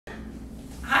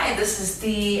Hi, this is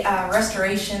the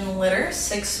restoration litter,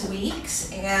 6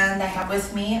 weeks, and I have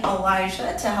with me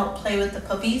Elijah to help play with the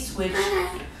puppies, which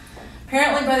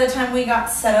apparently by the time we got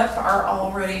set up are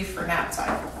all ready for nap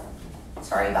time.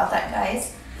 Sorry about that,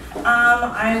 guys.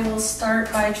 I will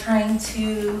start by trying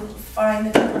to find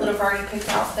the people that have already picked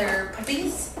out their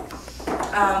puppies,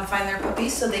 find their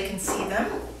puppies so they can see them.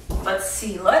 Let's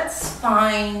see, let's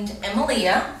find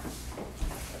Emilia,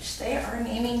 which they are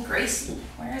naming Gracie.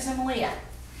 Where is Emilia?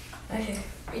 Right here.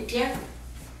 Right there.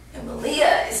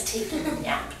 Emilia is taking a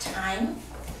nap time.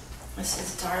 This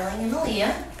is darling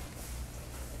Emilia.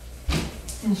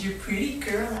 And you're a pretty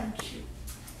girl, aren't you?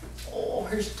 Oh,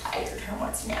 her's tired. Her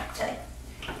wants nap time.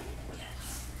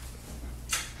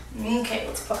 Okay,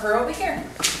 let's put her over here.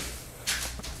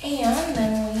 And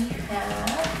then we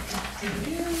have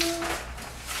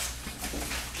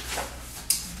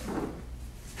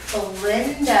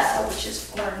Belinda, which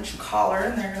is orange collar,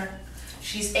 and they're gonna.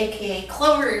 She's AKA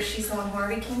Clover. She's the one who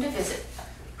already came to visit.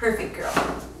 Perfect girl.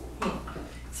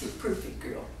 She's a perfect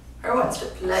girl. Her wants to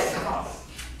play, huh?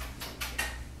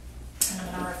 And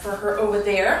I'm gonna refer her over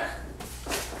there.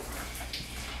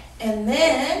 And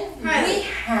then we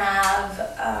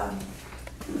have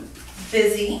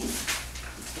Busy,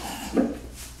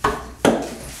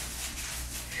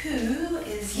 who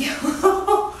is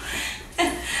yellow.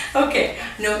 Okay,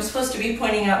 I know I'm supposed to be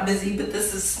pointing out Busy, but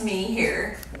this is Smee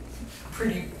here.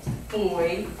 Pretty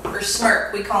boy, or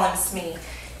Smirk, we call him Smee.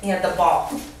 He had the ball.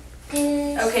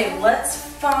 Okay, let's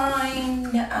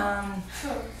find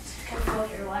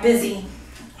Busy.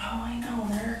 Oh, I know,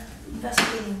 they're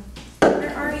investigating.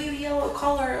 Where are you, yellow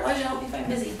collar? Elijah, help me find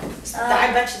Busy.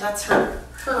 I bet you that's her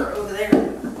over there.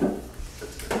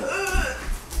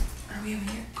 Are we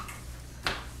over here?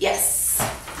 Yes.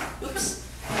 Oops.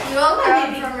 You all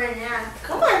got from her nap.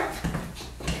 Come on.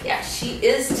 Yeah, she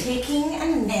is taking a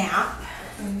nap.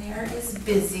 And there is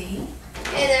Busy.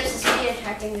 Hey, there's a bee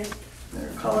attacking her.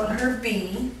 They're calling her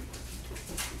Bee.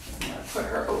 I'm gonna put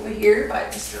her over here by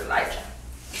Mr. Elijah.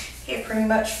 Okay, pretty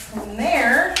much from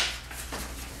there,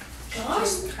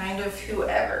 just kind of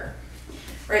whoever.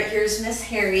 Right here's Miss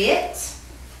Harriet.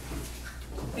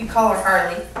 We call her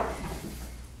Harley.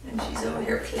 And she's over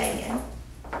here playing.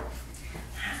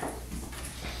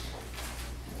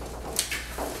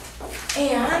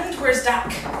 And where's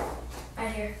Doc?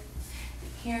 Right here.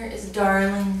 Here is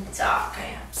darling Doc.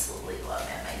 I absolutely love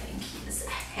him. I think he's a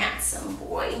handsome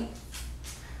boy. I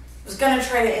was gonna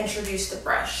try to introduce the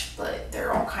brush, but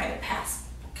they're all kind of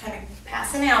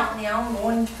passing out now. I'm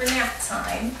going for nap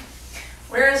time.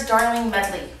 Where is darling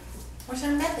Medley? Where's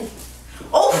our Medley?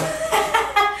 Oh!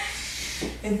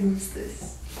 And who's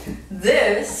this?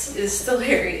 This is still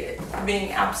Harriet,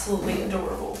 being absolutely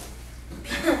adorable.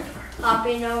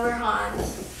 Hopping over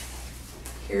Hans.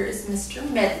 Here is Mr.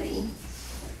 Medley.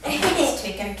 He's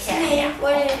taking a cat nap.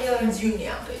 What are you doing? He's you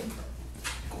napping.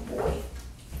 Good boy.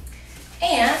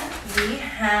 And we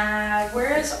have,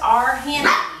 where's our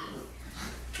Handy?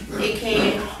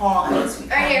 AKA Hans.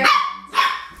 Right here.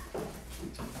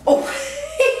 Oh.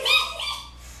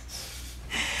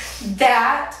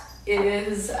 That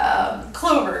is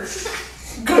Clover.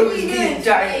 Go get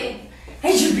darling.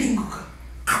 Hey, you bingo.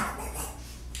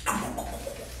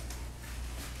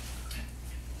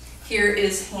 Here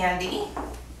is Handy.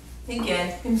 Again,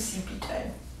 him sleepy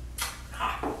time.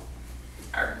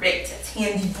 Alright, that's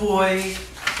Handy boy.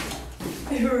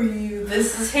 Who are you?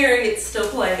 This is Harriet still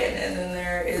playing, and then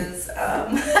there is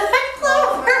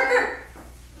Clover.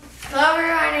 Clover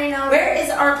running over. Where is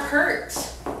our Pert?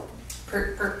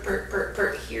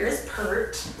 Pert. Here is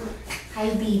Pert.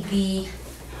 Hi, baby.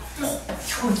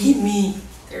 Go get me.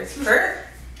 There's Pert.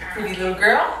 Pretty little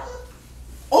girl.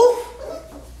 Oh!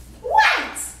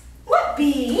 What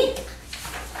bee?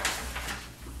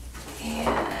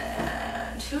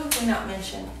 And who have we not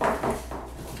mentioned?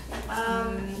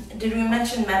 Did we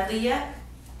mention Medley yet?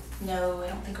 No, I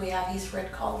don't think we have. He's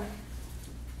red collar.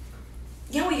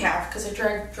 Yeah, we have, because I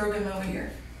drove him over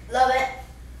here. Love it.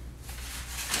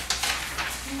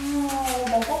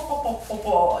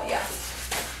 Oh, yeah.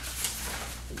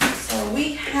 So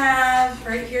we have,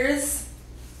 right here is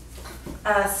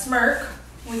Smirk.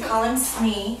 We call him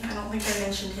Smee. I don't think I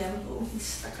mentioned him. Oh, he's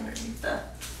stuck underneath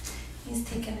he's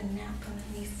taking a nap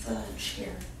underneath the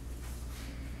chair.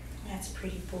 That's a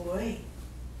pretty boy.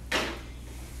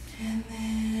 And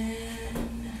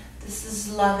then this is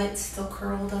Lovett, still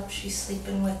curled up. She's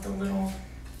sleeping with the little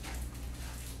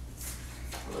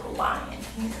lion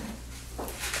here.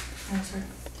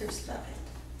 There's Lovett.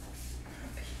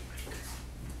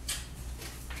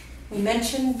 We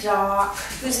mentioned Doc.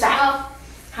 Who's that?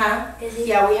 Huh? Is he?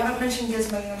 Yeah, we haven't mentioned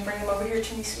Gizmo. You want to bring him over here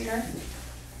to me, sweetheart?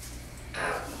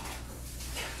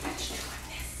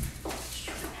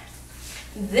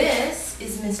 This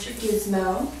is Mr.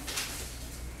 Gizmo.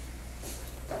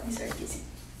 He's our Gizzy.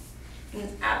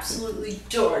 He's absolutely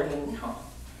darling, huh?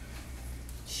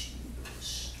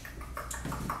 Cheers.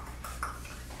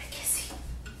 A Gizzy.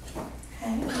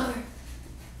 Hey.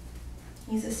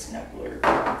 He's a snuggler.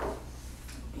 Let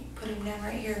me put him down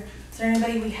right here. Is there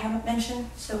anybody we haven't mentioned?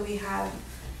 So we have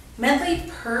Medley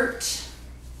Pert.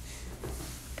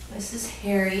 This is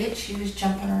Harriet. She was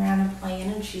jumping around and playing,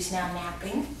 and she's now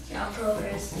napping. Now Clover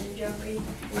is jumping.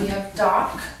 We have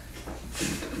Doc.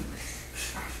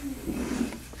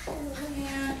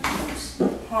 And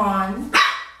Han.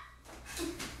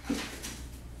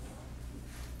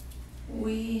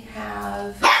 We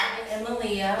have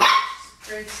Emilia,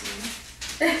 Gracie.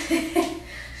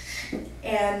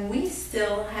 And we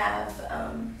still have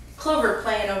Clover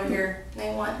playing over here.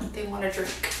 They want a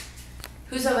drink.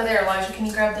 Who's over there, Elijah? Can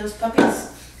you grab those puppies?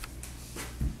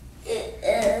 It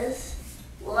is.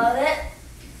 Love it.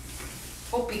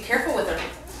 Oh, be careful with her.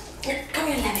 Here, come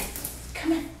here, Levitt.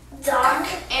 Come on. Doc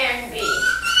and me.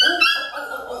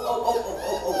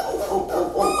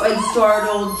 I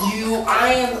startled you.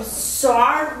 I am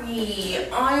sorry.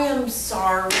 I am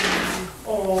sorry.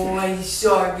 Oh, I'm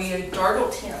sorry. I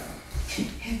startled him.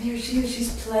 And there she is.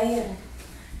 She's playing.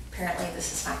 Apparently,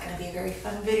 this is not going to be a very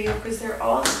fun video because they're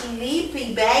all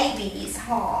sleepy babies,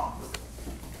 huh?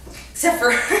 Except for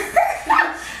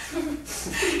her.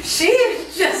 She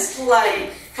is just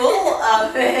like full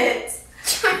of it.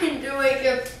 Trying to wake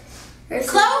up her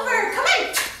Clover, come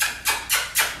on!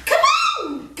 Come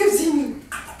on! Come see me.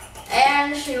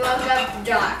 And she woke up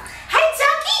Doc. Hi,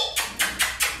 Ducky!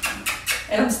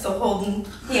 And I'm still holding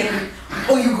him.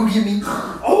 Oh, you go get me.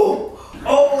 Oh,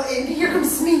 and here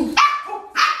comes me. Hey,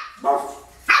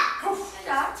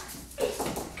 Doc.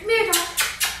 Come here, Doc.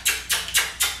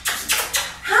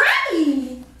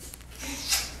 Hi!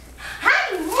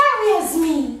 Hi, where is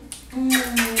me?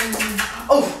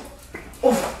 Oh.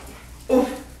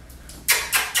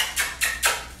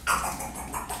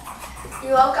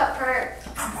 You woke up her.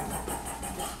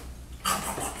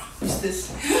 Who's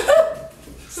this?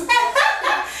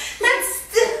 That's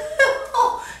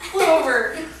still Clover.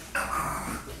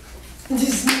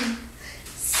 Just me.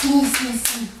 See.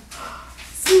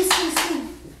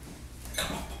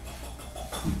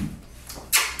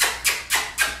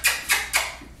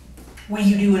 What are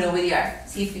you doing over there?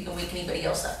 See if we can wake anybody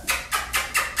else up.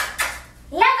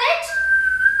 Love it!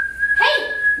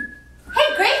 Hey,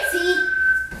 Gracie!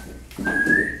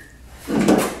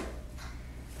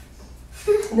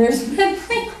 There's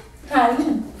Medley. Hi.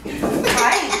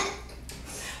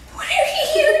 What are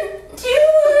you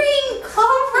doing,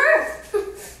 Clover?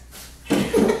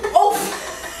 Oh!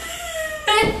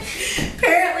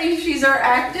 Apparently she's our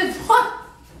active one.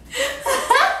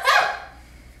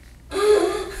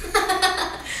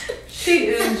 She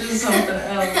is just something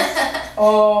else.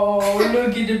 Oh,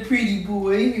 look at the pretty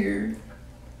boy here.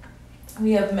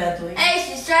 We have Medley. Hey,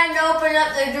 she's trying to open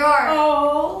up the drawer.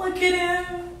 Oh, look at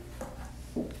him.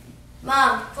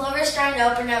 Mom, Clover's trying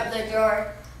to open up the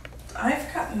drawer.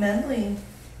 I've got Medley.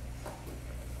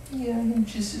 Yeah, I'm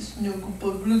just a snuggle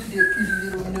bug. Look at that pretty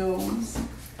little nose.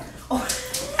 Oh,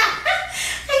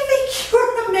 I think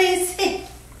you're amazing.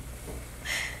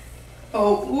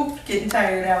 Oh, oops, getting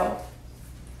tired out.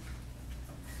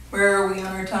 Where are we on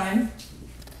our time?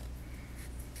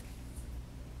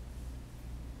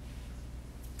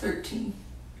 13.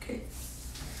 Okay.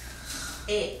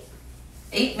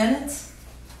 8 minutes?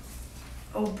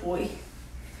 Oh boy.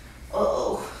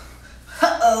 Uh-oh.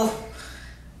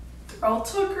 They're all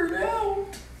tuckered out.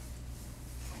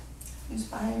 Who's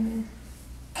behind me?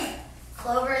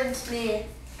 Clover and me.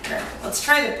 Okay, let's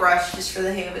try the brush just for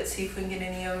the hang of it, see if we can get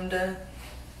any of them to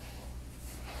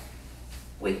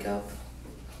wake up.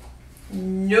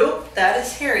 Nope, that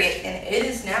is Harriet, and it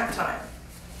is nap time.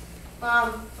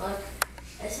 Mom, look.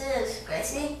 This is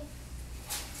Gracie.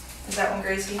 Is that one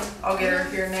Gracie? I'll get her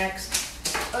here next.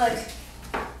 Look.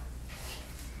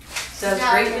 Does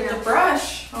Now great I with know. the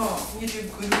brush. Oh, you do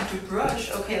good with the brush.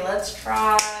 Okay, let's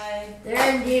try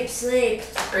They're in deep sleep.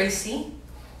 Gracie.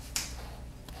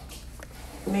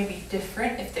 Maybe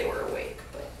different if they were awake,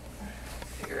 but I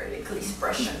figure I'd at least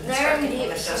brush them and They're start in getting them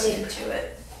deep adjusted sleep. to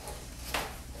it.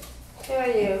 Who are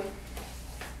you?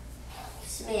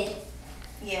 It's me.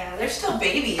 Yeah, they're still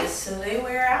babies, so they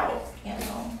wear out, you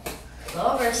know.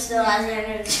 Clover still has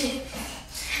energy.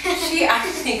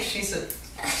 I think she's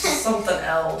something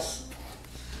else.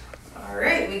 All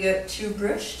right, we got 2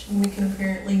 brushed, and we can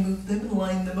apparently move them and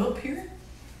line them up here.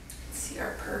 Let's see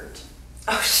our pert.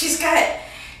 Oh, she's got a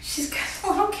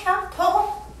little cat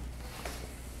paw.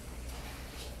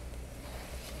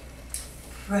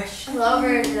 brushing.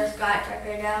 Clover just got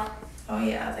tuckered out. Oh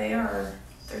yeah, they are.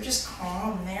 They're just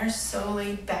calm. They're so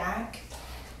laid back.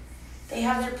 They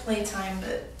have their playtime,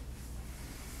 but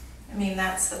I mean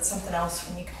that's something else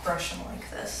when you can brush them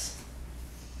like this.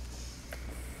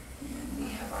 And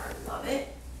we have our Love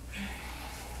It.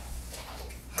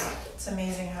 It's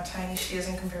amazing how tiny she is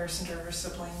in comparison to her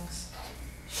siblings.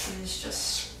 She is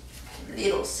just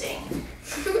little thing.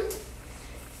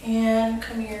 And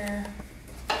come here.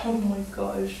 Oh my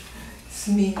gosh, it's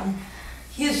me.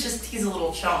 He's a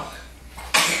little chunk.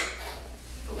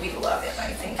 But we love him.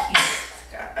 I think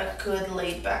he's got a good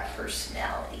laid back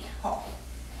personality. Oh.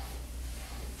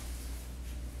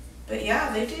 But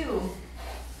yeah, they do.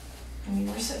 I mean,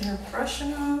 we're sitting here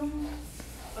brushing them.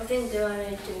 I think they're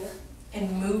gonna do. And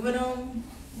moving them,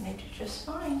 and they do just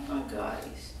fine. Oh,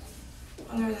 guys.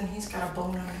 Other than he's got a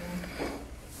bone under him.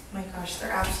 My gosh,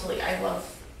 they're absolutely, I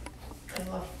love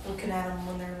looking at them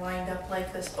when they're lined up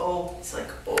like this. Oh, it's like,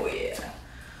 oh yeah.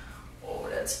 Oh,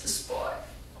 that's the spot.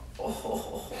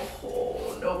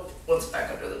 Oh, nope. One's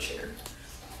back under the chair.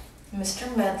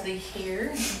 Mr. Medley here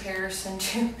in comparison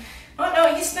to, oh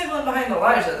no, he's sniggling behind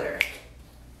Elijah there.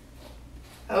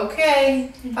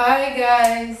 Okay, bye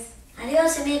guys.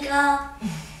 Adios, amigo.